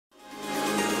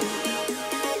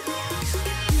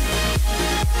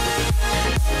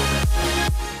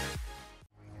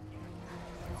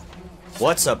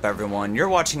What's up everyone, you're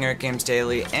watching Eric Games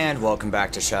Daily and welcome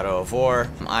back to Shadow of War.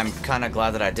 I'm kinda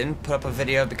glad that I didn't put up a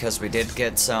video because we did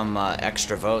get some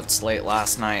extra votes late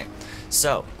last night.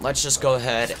 So, let's just go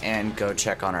ahead and go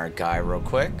check on our guy real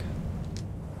quick.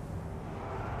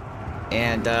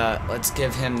 And let's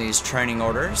give him these training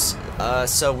orders.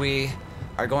 So we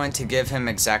are going to give him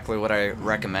exactly what I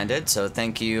recommended, so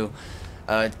thank you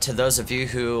to those of you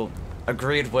who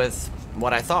agreed with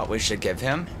what I thought we should give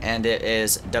him, and it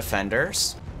is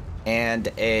defenders and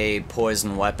a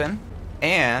poison weapon,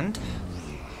 and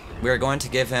we're going to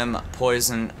give him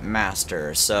poison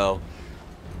master. So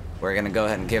we're gonna go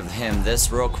ahead and give him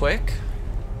this real quick.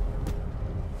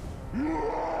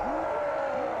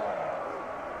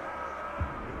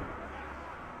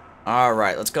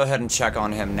 Alright, let's go ahead and check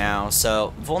on him now.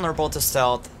 So vulnerable to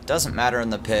stealth, doesn't matter in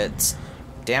the pits,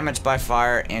 damaged by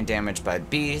fire and damaged by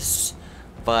beasts,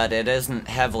 but it isn't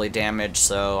heavily damaged,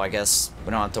 so I guess we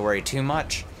don't have to worry too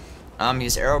much.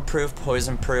 He's arrow-proof,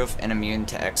 poison-proof, and immune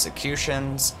to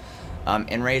executions.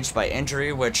 Enraged by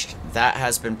injury, which that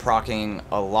has been proccing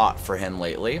a lot for him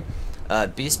lately.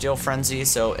 Bestial frenzy,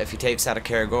 so if he takes out a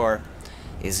Caragor,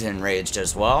 he's enraged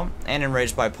as well. And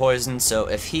enraged by poison, so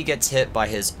if he gets hit by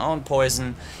his own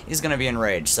poison, he's going to be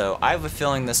enraged. So I have a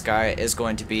feeling this guy is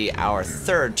going to be our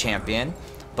third champion,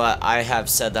 but I have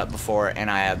said that before and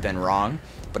I have been wrong.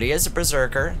 But he is a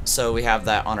berserker, so we have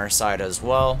that on our side as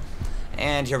well.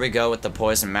 And here we go with the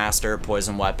poison master,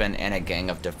 poison weapon, and a gang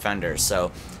of defenders.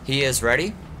 So he is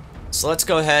ready. So let's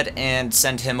go ahead and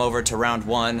send him over to round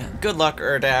 1. Good luck,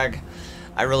 Erdag.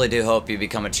 I really do hope you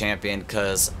become a champion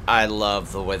because I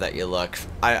love the way that you look.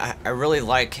 I really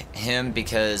like him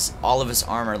because all of his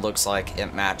armor looks like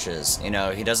it matches. You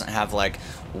know, he doesn't have like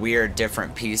weird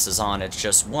different pieces on. It's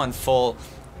just one full,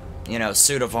 you know,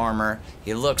 suit of armor.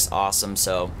 He looks awesome,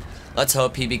 so let's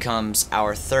hope he becomes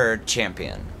our third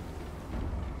champion.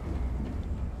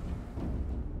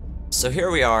 So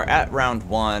here we are at round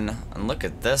 1, and look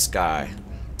at this guy.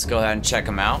 Let's go ahead and check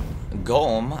him out.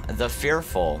 Golem the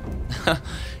Fearful.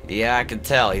 Yeah, I can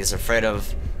tell he's afraid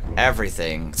of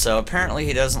everything. So apparently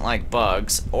he doesn't like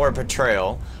bugs or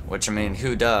betrayal, which I mean,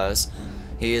 who does?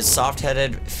 He is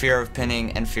soft-headed, fear of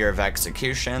pinning, and fear of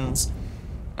executions.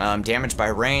 Damaged by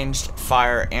ranged,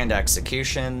 fire, and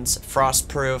executions.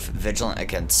 Frostproof, vigilant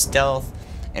against stealth.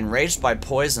 Enraged by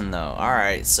poison though.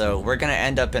 Alright, so we're gonna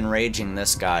end up enraging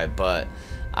this guy, but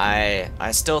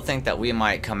I still think that we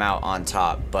might come out on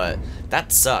top, but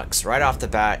that sucks. Right off the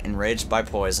bat, enraged by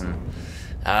poison.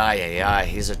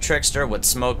 He's a trickster with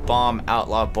smoke bomb,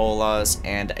 outlaw bolas,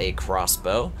 and a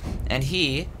crossbow. And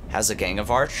he has a gang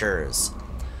of archers.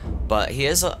 But he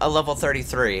is a level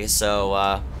 33,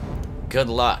 so good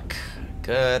luck.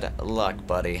 Good luck,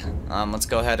 buddy. Let's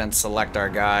go ahead and select our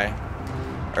guy.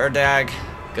 Erdag,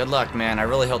 good luck, man. I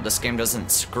really hope this game doesn't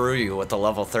screw you with a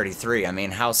level 33. I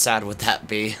mean, how sad would that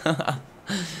be?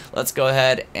 Let's go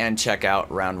ahead and check out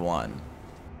round 1.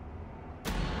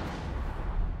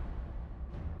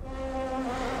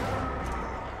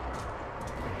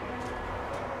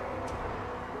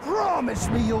 Promise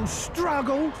me you'll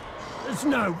struggle. It's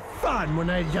no fun when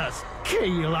they just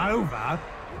keel over.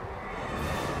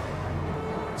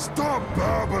 Stop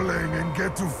babbling and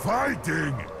get to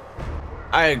fighting!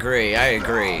 I agree.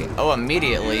 Oh,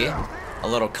 immediately, a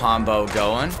little combo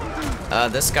going.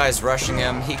 This guy's rushing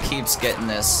him. He keeps getting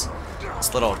this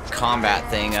little combat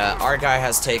thing. Our guy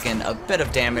has taken a bit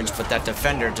of damage, but that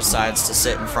defender decides to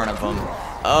sit in front of him.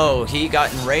 Oh, he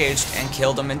got enraged and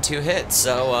killed him in 2 hits.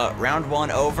 So, round 1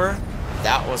 over.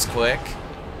 That was quick.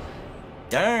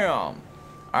 Damn.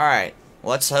 Alright,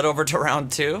 let's head over to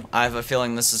round 2. I have a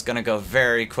feeling this is going to go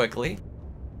very quickly.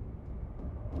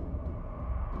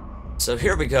 So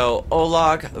here we go,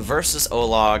 Olog versus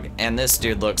Olog, and this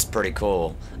dude looks pretty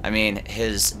cool. I mean,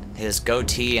 his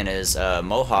goatee and his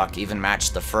mohawk even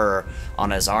match the fur on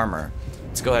his armor.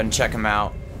 Let's go ahead and check him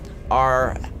out.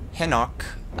 Our Hinnock,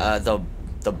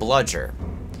 the bludger.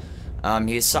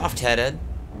 He's soft-headed,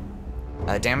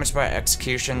 damaged by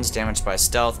executions, damaged by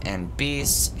stealth, and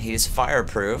beasts. He's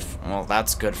fireproof. Well,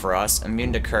 that's good for us.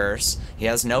 Immune to curse. He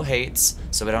has no hates,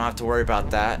 so we don't have to worry about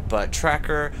that. But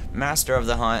tracker, master of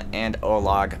the hunt, and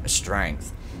Olog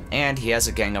strength. And he has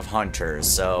a gang of hunters,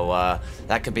 so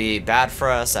that could be bad for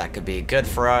us, that could be good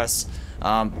for us.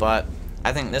 But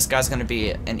I think this guy's gonna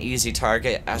be an easy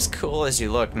target. As cool as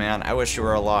you look, man, I wish you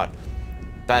were a lot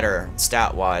better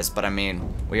stat-wise, but I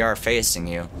mean, we are facing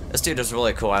you. This dude is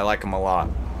really cool. I like him a lot.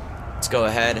 Let's go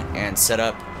ahead and set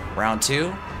up round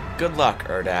 2. Good luck,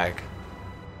 Erdag.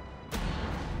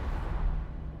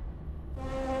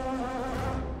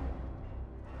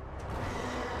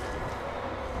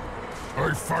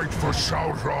 I fight for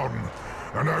Sauron,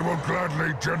 and I will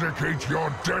gladly dedicate your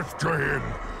death to him.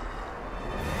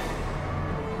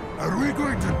 Are we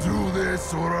going to do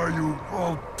this, or are you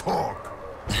all talk?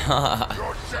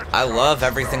 I love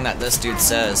everything that this dude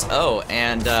says. Oh,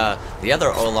 and the other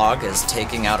Olog is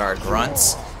taking out our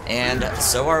grunts, and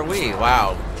so are we.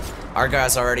 Wow. Our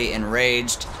guy's already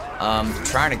enraged,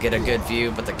 trying to get a good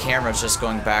view, but the camera's just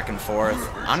going back and forth.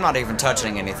 I'm not even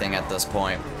touching anything at this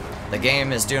point. The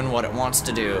game is doing what it wants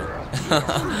to do.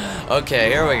 Okay,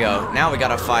 here we go. Now we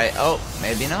gotta fight. Oh,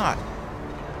 maybe not.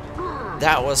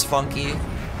 That was funky.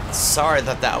 Sorry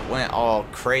that that went all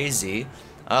crazy.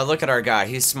 Look at our guy.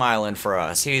 He's smiling for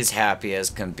us. He's happy as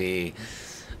can be.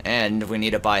 And we need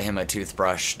to buy him a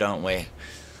toothbrush, don't we?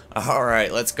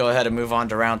 Alright, let's go ahead and move on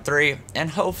to round 3.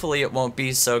 And hopefully it won't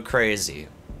be so crazy.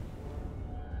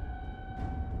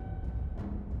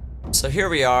 So here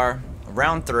we are.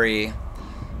 Round 3.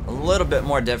 A little bit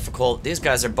more difficult. These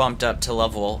guys are bumped up to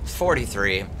level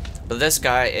 43. But this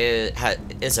guy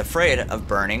is afraid of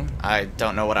burning. I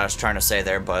don't know what I was trying to say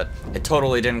there, but it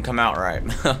totally didn't come out right.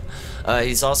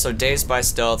 He's also dazed by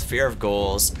stealth, fear of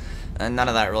ghouls, and none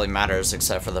of that really matters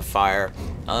except for the fire.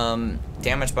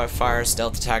 Damage by fire,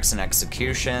 stealth attacks, and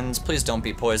executions. Please don't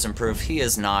be poison proof. He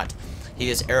is not. He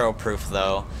is arrow proof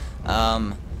though.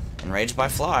 Enraged by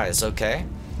flies, okay.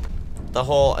 The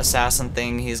whole assassin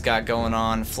thing he's got going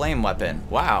on. Flame weapon.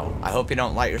 Wow, I hope you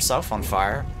don't light yourself on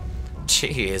fire.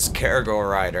 Jeez,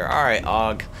 Caragor Rider. Alright,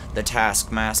 Og, the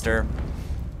Taskmaster.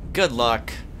 Good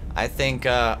luck. I think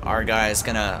our guy is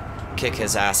gonna kick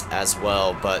his ass as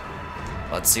well, but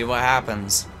let's see what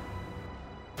happens.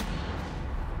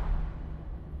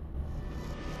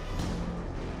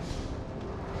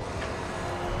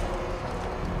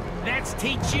 Let's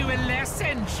teach you a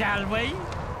lesson, shall we?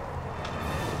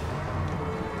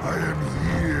 I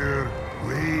am here,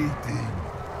 waiting.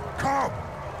 Come!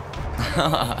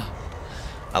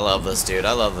 I love this dude.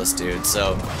 I love this dude.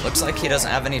 So, looks like he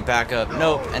doesn't have any backup.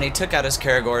 Nope, and he took out his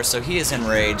Caragor, so he is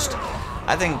enraged.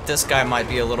 I think this guy might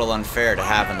be a little unfair to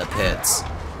have in the pits.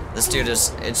 This dude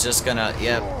is just gonna,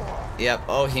 yep.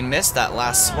 Oh, he missed that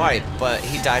last swipe, but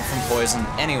he died from poison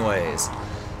anyways.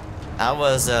 That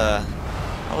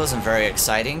wasn't very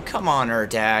exciting. Come on,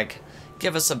 Erdag.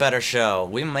 Give us a better show.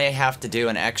 We may have to do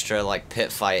an extra, like,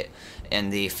 pit fight in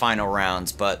the final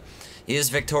rounds, but he is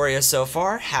victorious so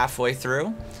far, halfway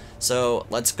through. So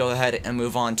let's go ahead and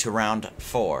move on to round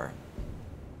 4.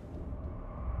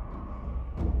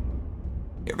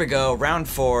 Here we go. Round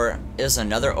 4 is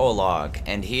another Olog,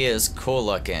 and he is cool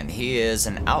looking. He is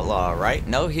an outlaw, right?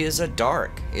 No, he is a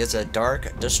dark. He is a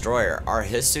dark destroyer.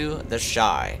 Arhisu the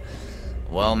Shy.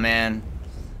 Well, man,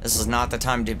 this is not the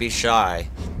time to be shy.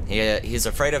 He's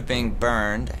afraid of being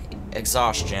burned,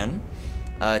 exhaustion,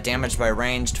 damaged by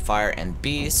ranged fire and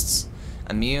beasts,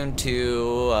 immune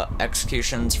to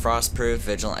executions, frostproof,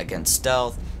 vigilant against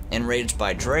stealth, enraged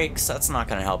by drakes. That's not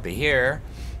going to help you here.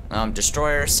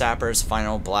 Destroyer, sappers,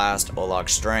 final blast, Olog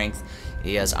strength.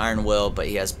 He has iron will, but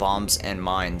he has bombs and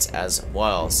mines as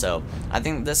well. So I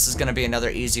think this is going to be another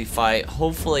easy fight.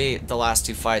 Hopefully the last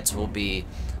 2 fights will be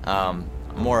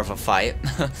more of a fight,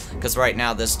 because right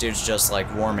now this dude's just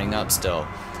like warming up still.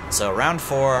 So round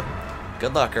 4,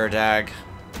 good luck, Erdag.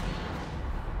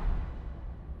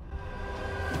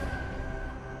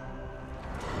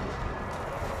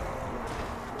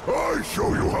 I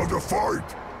show you how to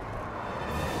fight!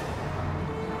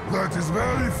 That is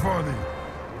very funny,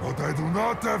 but I do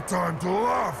not have time to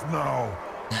laugh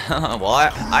now. Well,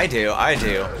 I do.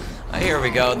 Here we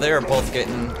go. They're both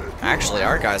getting... Actually,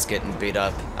 our guy's getting beat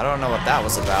up. I don't know what that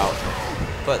was about.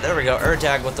 But there we go.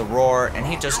 Erdag with the roar, and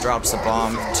he just drops the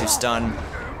bomb to stun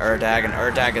Erdag, and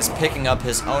Erdag is picking up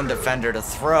his own defender to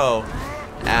throw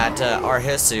at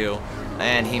Arhisu,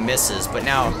 and he misses. But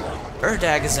now,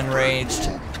 Erdag is enraged.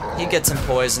 He gets him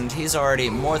poisoned. He's already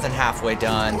more than halfway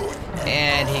done,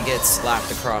 and he gets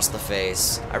slapped across the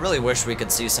face. I really wish we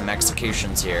could see some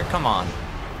executions here. Come on.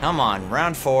 Come on,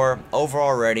 round 4, over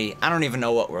already. I don't even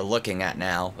know what we're looking at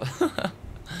now.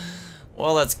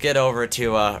 Well, let's get over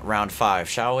to round 5,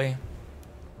 shall we?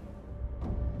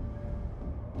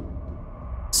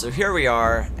 So here we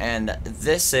are, and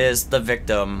this is the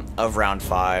victim of round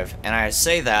 5. And I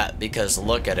say that because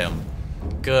look at him.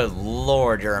 Good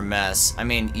lord, you're a mess. I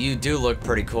mean, you do look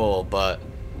pretty cool, but...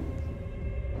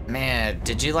 Man,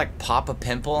 did you like pop a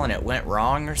pimple and it went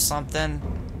wrong or something?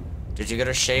 Did you go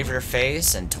to shave your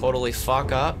face and totally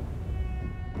fuck up?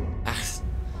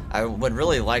 I would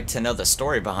really like to know the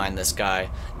story behind this guy.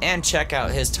 And check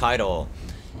out his title.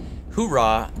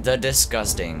 Hoorah, the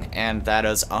Disgusting. And that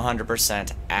is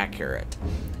 100% accurate.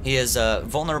 He is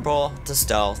vulnerable to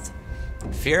stealth,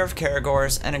 fear of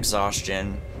Caragors and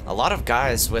exhaustion, A lot of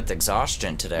guys with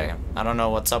exhaustion today. I don't know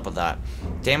what's up with that.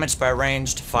 Damaged by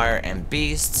ranged, fire, and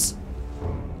beasts.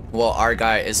 Well, our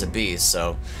guy is a beast,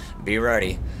 so be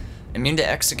ready. Immune to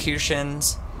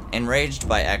executions, enraged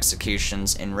by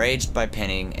executions, enraged by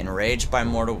pinning, enraged by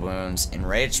mortal wounds,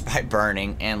 enraged by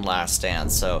burning, and last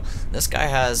stand. So this guy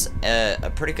has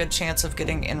a pretty good chance of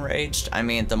getting enraged. I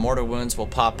mean, the mortal wounds will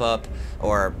pop up,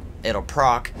 or it'll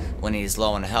proc when he's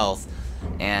low in health,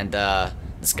 and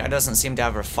this guy doesn't seem to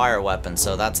have a fire weapon,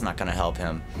 so that's not going to help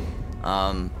him.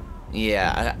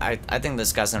 Yeah, I think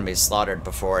this guy's going to be slaughtered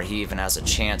before he even has a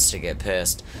chance to get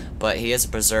pissed. But he is a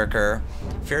berserker,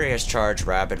 furious charge,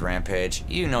 rabid rampage.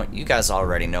 You guys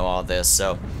already know all this,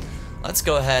 so let's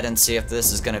go ahead and see if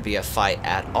this is going to be a fight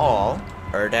at all.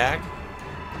 Erdag,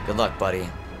 good luck, buddy.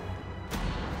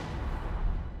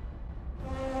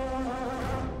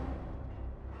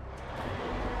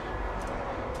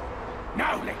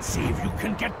 Now let's see if you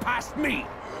can get past me.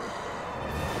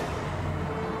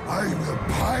 I will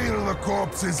pile the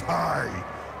corpses high,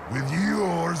 with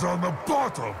yours on the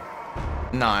bottom.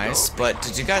 Nice, but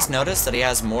did you guys notice that he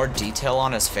has more detail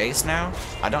on his face now?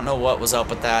 I don't know what was up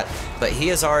with that, but he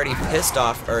is already pissed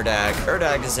off Erdag.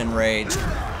 Erdag is enraged,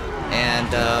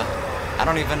 and I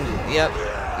don't even, yep,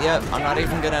 I'm not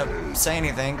even gonna say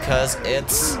anything, because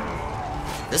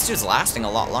this dude's lasting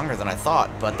a lot longer than I thought,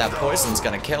 but that poison's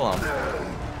gonna kill him.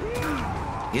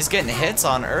 He's getting hits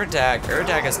on Erdag.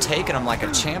 Erdag has taken him like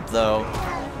a champ, though.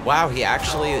 Wow, he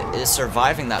actually is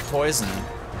surviving that poison.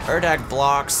 Erdag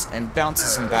blocks and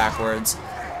bounces him backwards,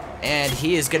 and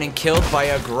he is getting killed by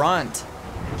a grunt.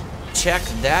 Check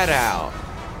that out.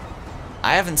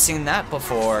 I haven't seen that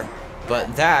before,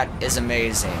 but that is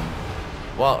amazing.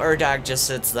 While Erdag just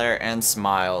sits there and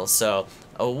smiles, so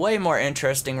a way more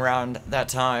interesting round that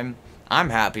time. I'm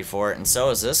happy for it, and so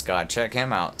is this guy. Check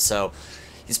him out. So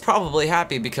he's probably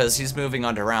happy because he's moving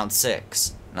on to round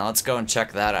 6. Now let's go and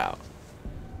check that out.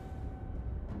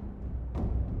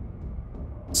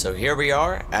 So here we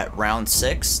are at round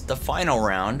 6, the final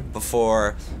round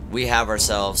before we have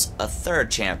ourselves a third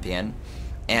champion.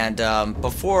 And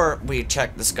before we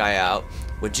check this guy out,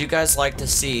 would you guys like to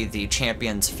see the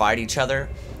champions fight each other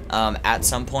at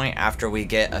some point after we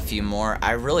get a few more?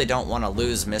 I really don't want to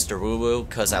lose Mr. Woo Woo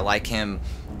because I like him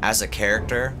as a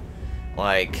character.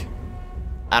 Like,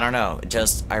 I don't know,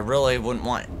 just I really wouldn't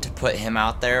want to put him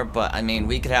out there, but I mean,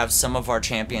 we could have some of our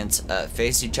champions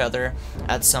face each other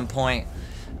at some point.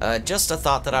 Just a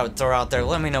thought that I would throw out there.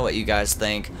 Let me know what you guys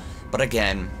think. But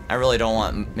again, I really don't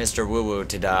want Mr. Woo Woo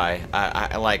to die.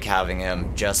 I like having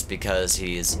him just because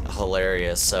he's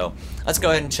hilarious. So let's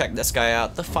go ahead and check this guy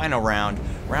out. The final round,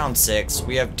 round 6.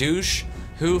 We have Douche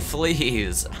Who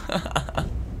Flees.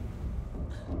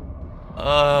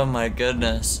 Oh my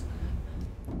goodness.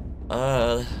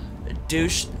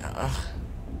 Douche.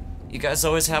 You guys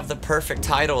always have the perfect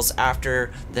titles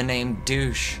after the name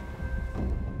Douche.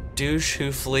 Douche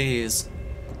Who Flees.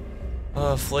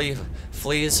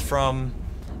 Flees from...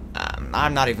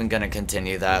 I'm not even gonna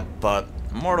continue that, but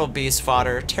mortal beast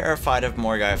fodder, terrified of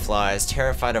Morgai flies,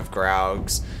 terrified of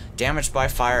Graugs, damaged by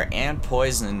fire and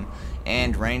poison,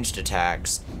 and ranged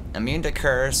attacks, immune to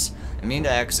curse, immune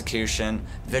to execution,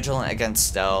 vigilant against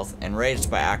stealth, enraged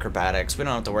by acrobatics. We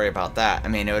don't have to worry about that. I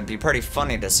mean, it would be pretty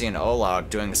funny to see an Olog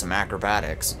doing some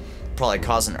acrobatics. Probably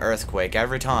cause an earthquake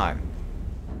every time.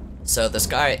 So this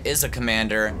guy is a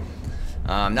commander.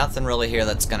 Nothing really here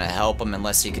that's gonna help him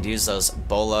unless he could use those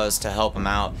bolas to help him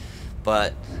out.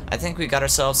 But I think we got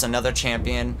ourselves another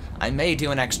champion. I may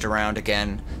do an extra round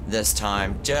again this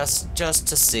time, just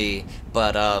to see.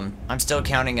 But I'm still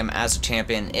counting him as a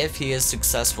champion if he is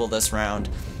successful this round.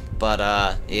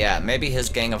 But yeah, maybe his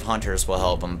gang of hunters will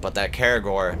help him. But that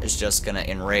Karagor is just gonna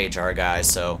enrage our guy.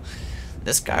 So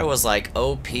this guy was like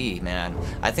OP, man.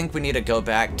 I think we need to go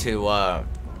back to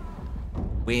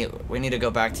we need to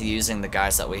go back to using the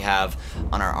guys that we have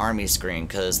on our army screen,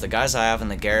 because the guys I have in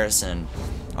the garrison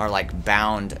are like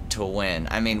bound to win.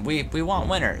 I mean, we want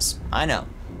winners, I know,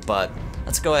 but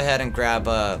let's go ahead and grab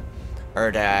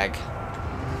Erdag.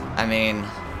 I mean,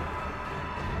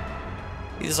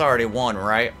 he's already won,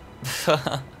 right?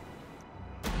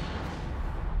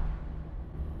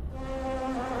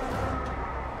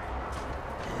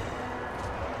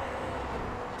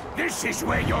 This is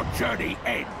where your journey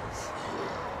ends.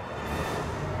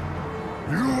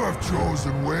 You have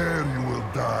chosen where you will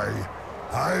die.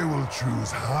 I will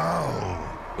choose how.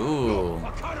 Ooh.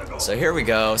 So here we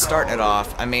go, starting it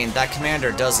off. I mean, that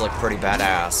commander does look pretty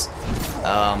badass.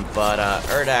 But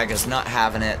Erdag is not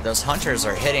having it. Those hunters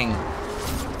are hitting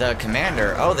the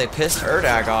commander. Oh, they pissed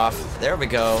Erdag off. There we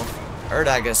go.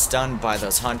 Erdag is stunned by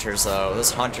those hunters, though.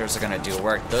 Those hunters are gonna do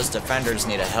work. Those defenders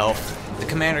need a help. The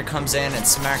commander comes in and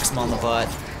smacks him on the butt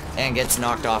and gets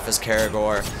knocked off his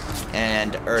Caragor,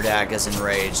 and Erdag is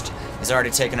enraged. He's already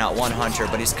taken out one hunter,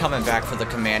 but he's coming back for the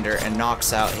commander and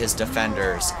knocks out his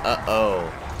defenders.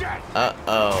 Uh-oh.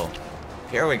 Uh-oh.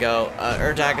 Here we go.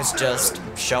 Erdag is just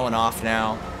showing off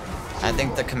now. I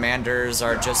think the commanders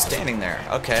are just standing there.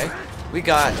 Okay. We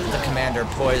got the commander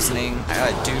poisoning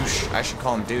Douche. I should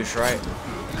call him Douche, right?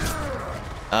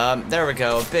 There we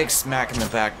go. Big smack in the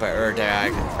back by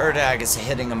Erdag. Erdag is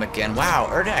hitting him again. Wow,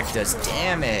 Erdag does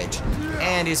damage.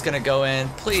 And he's gonna go in.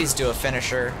 Please do a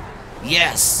finisher.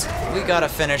 Yes! We got a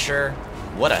finisher.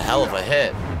 What a hell of a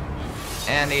hit.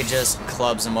 And he just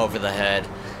clubs him over the head.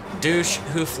 Douche,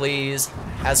 who flees,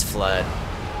 has fled.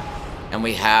 And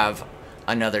we have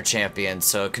another champion.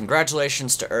 So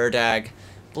congratulations to Erdag.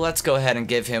 But let's go ahead and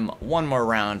give him one more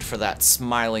round for that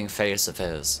smiling face of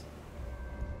his.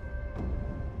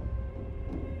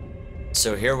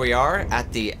 So here we are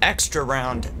at the extra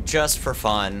round just for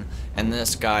fun, and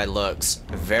this guy looks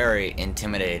very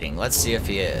intimidating. Let's see if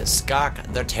he is.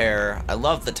 Skak the Terror. I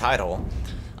love the title.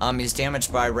 He's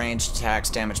damaged by ranged attacks,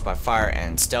 damaged by fire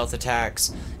and stealth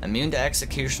attacks, immune to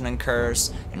execution and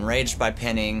curse, enraged by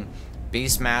pinning,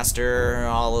 Beastmaster,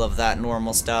 all of that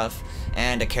normal stuff,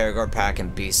 and a Caragor pack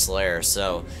and Beast Slayer.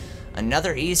 So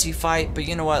another easy fight, but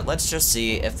you know what, let's just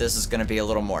see if this is going to be a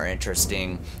little more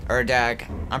interesting. Erdag,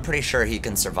 I'm pretty sure he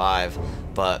can survive,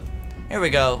 but here we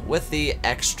go with the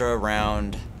extra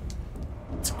round.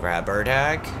 Let's grab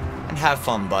Erdag and have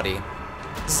fun, buddy.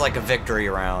 This is like a victory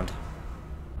round.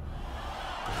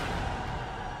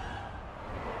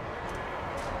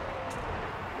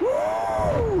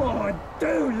 Ooh, I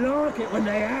do like it when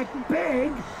they act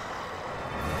big.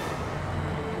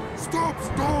 Stop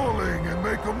stalling and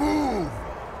make a move!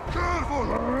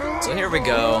 Careful! So here we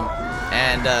go,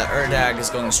 and Erdag is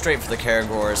going straight for the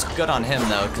Caragors. Good on him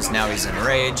though, because now he's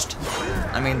enraged.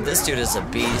 I mean, this dude is a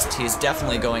beast. He's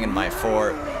definitely going in my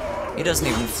fort. He doesn't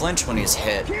even flinch when he's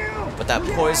hit, but that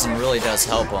poison really does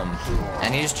help him.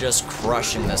 And he's just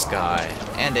crushing this guy.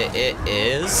 And it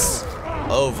is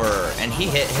over. And he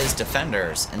hit his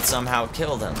defenders and somehow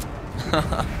killed him.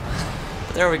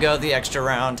 There we go, the extra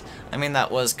round. I mean,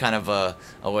 that was kind of a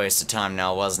waste of time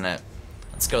now, wasn't it?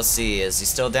 Let's go see. Is he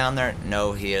still down there?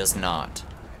 No, he is not.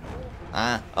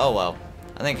 Oh well.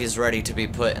 I think he's ready to be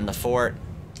put in the fort.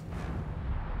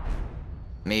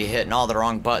 Me hitting all the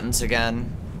wrong buttons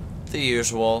again. The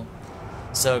usual.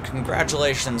 So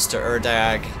congratulations to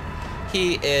Erdag.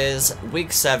 He is week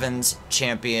 7's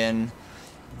champion.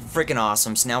 Freaking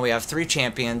awesome. So now we have 3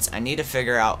 champions. I need to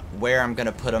figure out where I'm going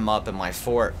to put him up in my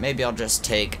fort. Maybe I'll just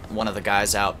take one of the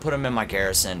guys out, put him in my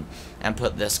garrison, and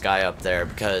put this guy up there,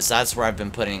 because that's where I've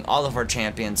been putting all of our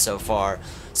champions so far.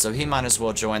 So he might as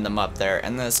well join them up there.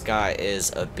 And this guy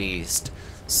is a beast.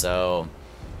 So,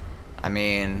 I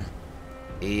mean,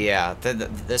 yeah,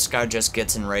 this guy just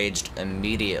gets enraged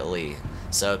immediately.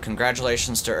 So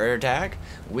congratulations to Erdag.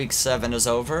 Week 7 is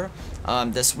over.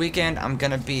 This weekend I'm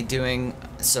gonna be doing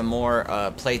some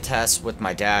more play tests with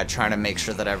my dad, trying to make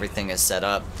sure that everything is set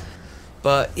up.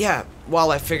 But yeah,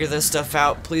 while I figure this stuff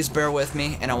out, please bear with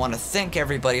me, and I want to thank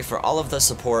everybody for all of the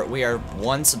support. We are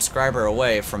 1 subscriber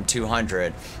away from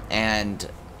 200, and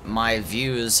my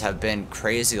views have been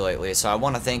crazy lately, so I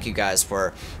want to thank you guys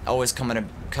for always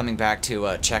coming back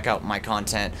to check out my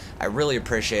content. I really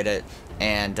appreciate it,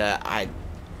 and I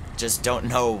just don't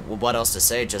know what else to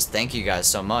say. Just thank you guys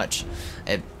so much.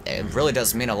 It really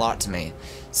does mean a lot to me.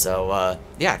 So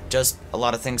yeah, just a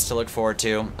lot of things to look forward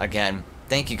to. Again,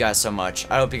 thank you guys so much.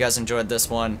 I hope you guys enjoyed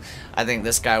this one. I think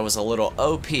this guy was a little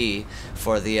OP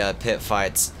for the pit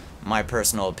fights. My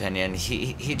personal opinion.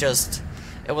 He just,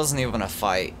 it wasn't even a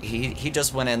fight. He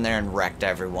just went in there and wrecked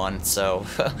everyone. So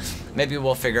maybe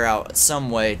we'll figure out some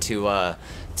way to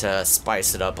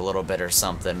spice it up a little bit or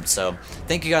something. So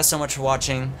thank you guys so much for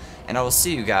watching, and I will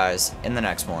see you guys in the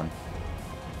next one.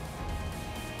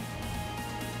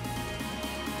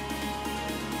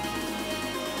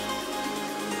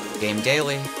 Game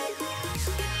Daily.